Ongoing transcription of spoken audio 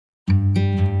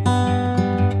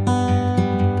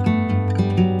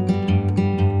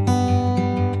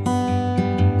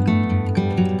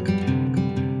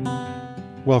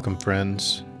Welcome,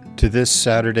 friends, to this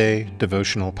Saturday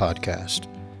devotional podcast.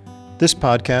 This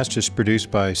podcast is produced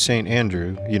by St.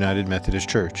 Andrew United Methodist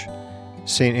Church.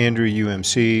 St. Andrew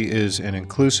UMC is an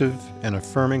inclusive and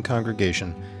affirming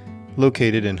congregation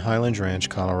located in Highlands Ranch,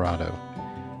 Colorado.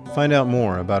 Find out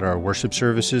more about our worship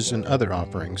services and other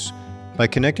offerings by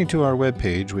connecting to our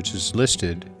webpage, which is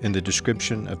listed in the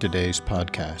description of today's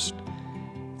podcast.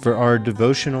 For our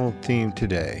devotional theme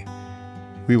today,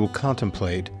 we will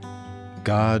contemplate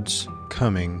God's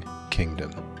coming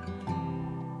kingdom.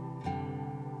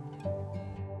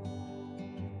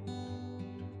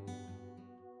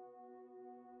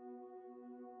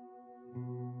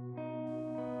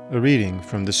 A reading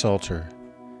from the Psalter,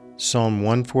 Psalm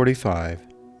 145,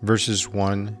 verses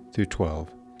 1 through 12.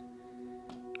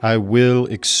 I will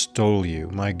extol you,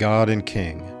 my God and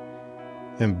King,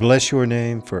 and bless your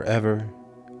name forever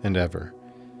and ever.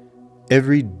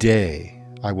 Every day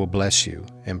I will bless you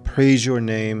and praise your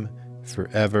name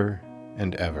forever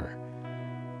and ever.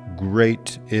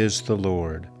 Great is the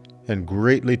Lord, and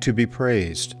greatly to be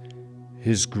praised.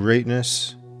 His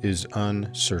greatness is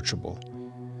unsearchable.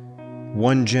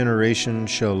 One generation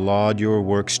shall laud your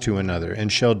works to another,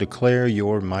 and shall declare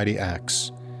your mighty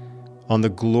acts. On the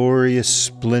glorious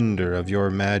splendor of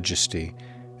your majesty,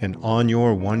 and on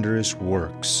your wondrous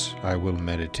works I will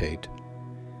meditate.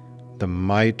 The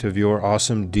might of your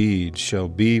awesome deeds shall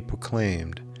be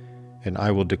proclaimed, and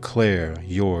I will declare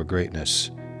your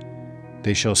greatness.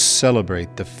 They shall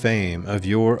celebrate the fame of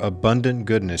your abundant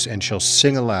goodness, and shall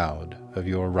sing aloud of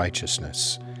your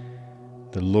righteousness.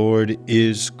 The Lord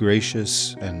is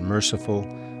gracious and merciful,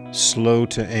 slow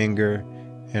to anger,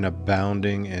 and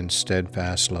abounding in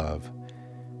steadfast love.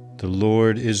 The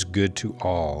Lord is good to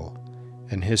all,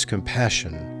 and his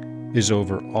compassion is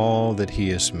over all that he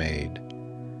has made.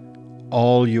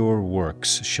 All your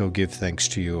works shall give thanks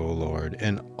to you, O Lord,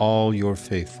 and all your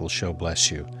faithful shall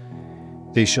bless you.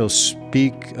 They shall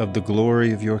speak of the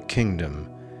glory of your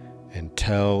kingdom and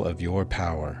tell of your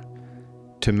power,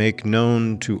 to make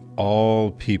known to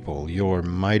all people your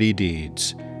mighty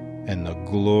deeds and the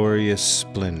glorious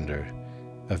splendor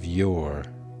of your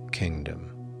kingdom.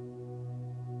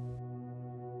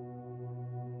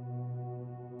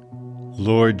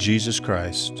 Lord Jesus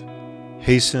Christ,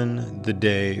 hasten the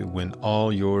day when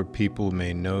all your people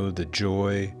may know the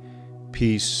joy,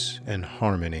 peace, and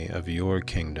harmony of your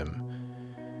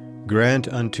kingdom. Grant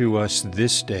unto us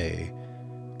this day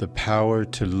the power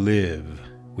to live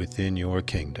within your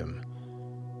kingdom.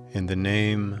 In the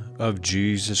name of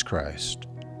Jesus Christ.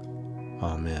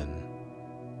 Amen.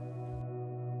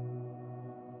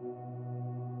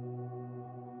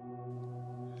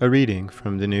 A reading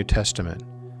from the New Testament.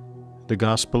 The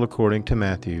Gospel according to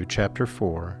Matthew, chapter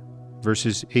 4,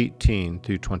 verses 18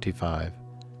 through 25.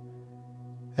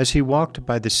 As he walked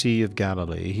by the Sea of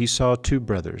Galilee, he saw two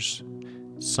brothers,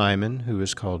 Simon, who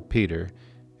is called Peter,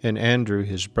 and Andrew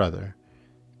his brother,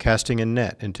 casting a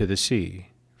net into the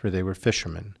sea, for they were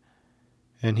fishermen.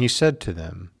 And he said to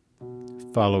them,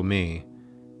 Follow me,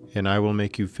 and I will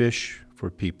make you fish for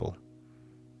people.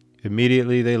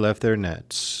 Immediately they left their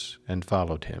nets and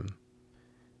followed him.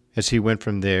 As he went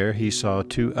from there, he saw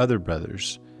two other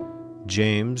brothers,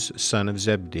 James, son of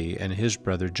Zebedee, and his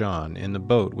brother John, in the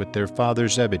boat with their father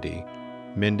Zebedee,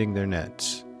 mending their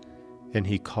nets. And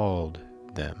he called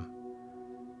them.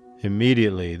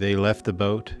 Immediately they left the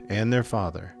boat and their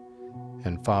father,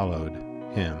 and followed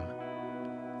him.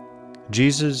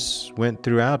 Jesus went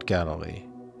throughout Galilee,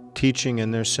 teaching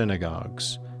in their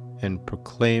synagogues, and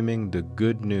proclaiming the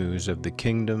good news of the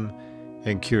kingdom,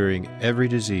 and curing every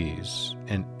disease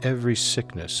and every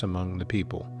sickness among the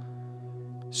people.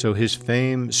 So his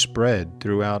fame spread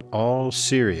throughout all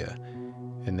Syria,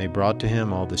 and they brought to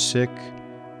him all the sick,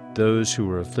 those who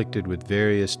were afflicted with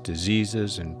various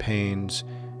diseases and pains,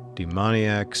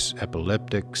 demoniacs,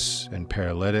 epileptics, and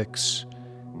paralytics,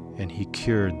 and he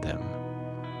cured them.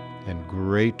 And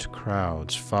great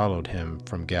crowds followed him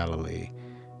from Galilee,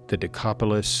 the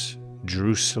Decapolis,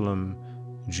 Jerusalem,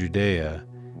 Judea,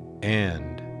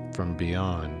 and from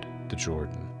beyond the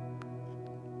Jordan.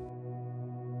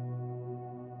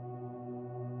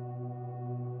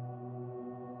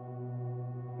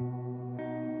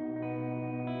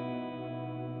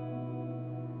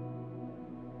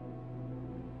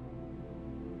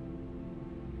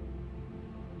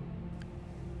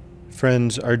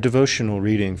 Friends, our devotional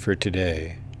reading for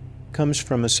today comes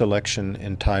from a selection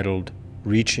entitled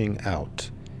Reaching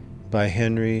Out by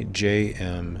Henry J.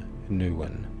 M.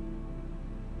 Nouwen.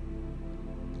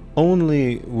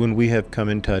 Only when we have come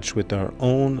in touch with our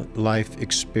own life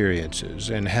experiences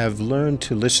and have learned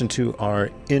to listen to our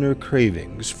inner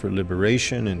cravings for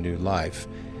liberation and new life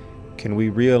can we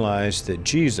realize that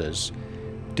Jesus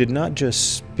did not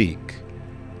just speak,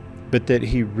 but that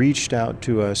he reached out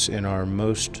to us in our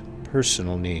most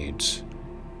personal needs.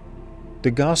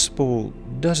 The gospel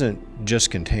doesn't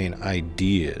just contain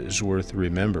ideas worth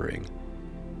remembering.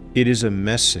 It is a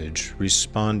message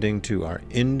responding to our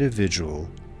individual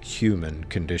human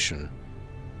condition.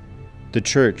 The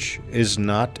church is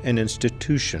not an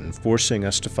institution forcing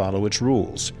us to follow its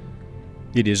rules.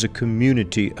 It is a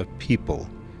community of people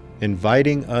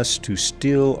inviting us to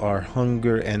still our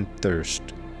hunger and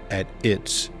thirst at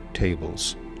its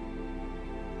tables.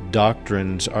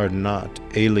 Doctrines are not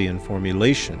alien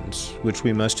formulations which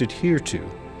we must adhere to,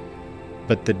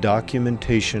 but the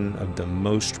documentation of the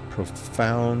most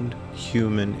profound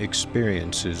human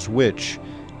experiences which,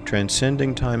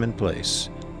 transcending time and place,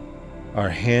 are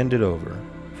handed over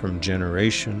from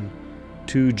generation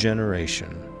to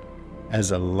generation as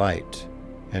a light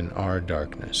in our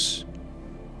darkness.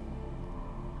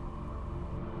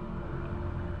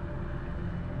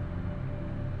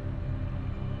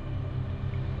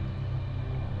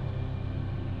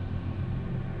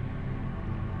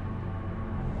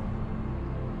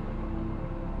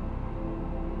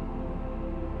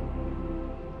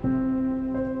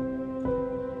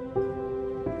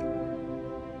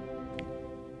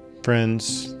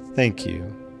 Friends, thank you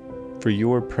for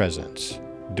your presence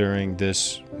during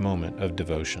this moment of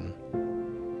devotion.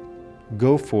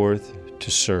 Go forth to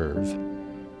serve,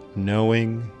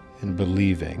 knowing and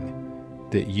believing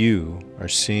that you are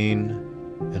seen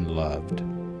and loved.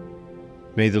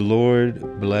 May the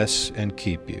Lord bless and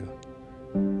keep you.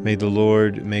 May the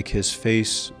Lord make his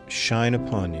face shine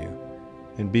upon you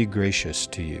and be gracious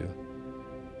to you.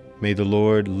 May the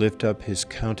Lord lift up his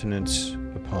countenance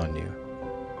upon you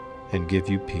and give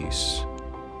you peace.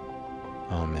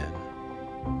 Amen.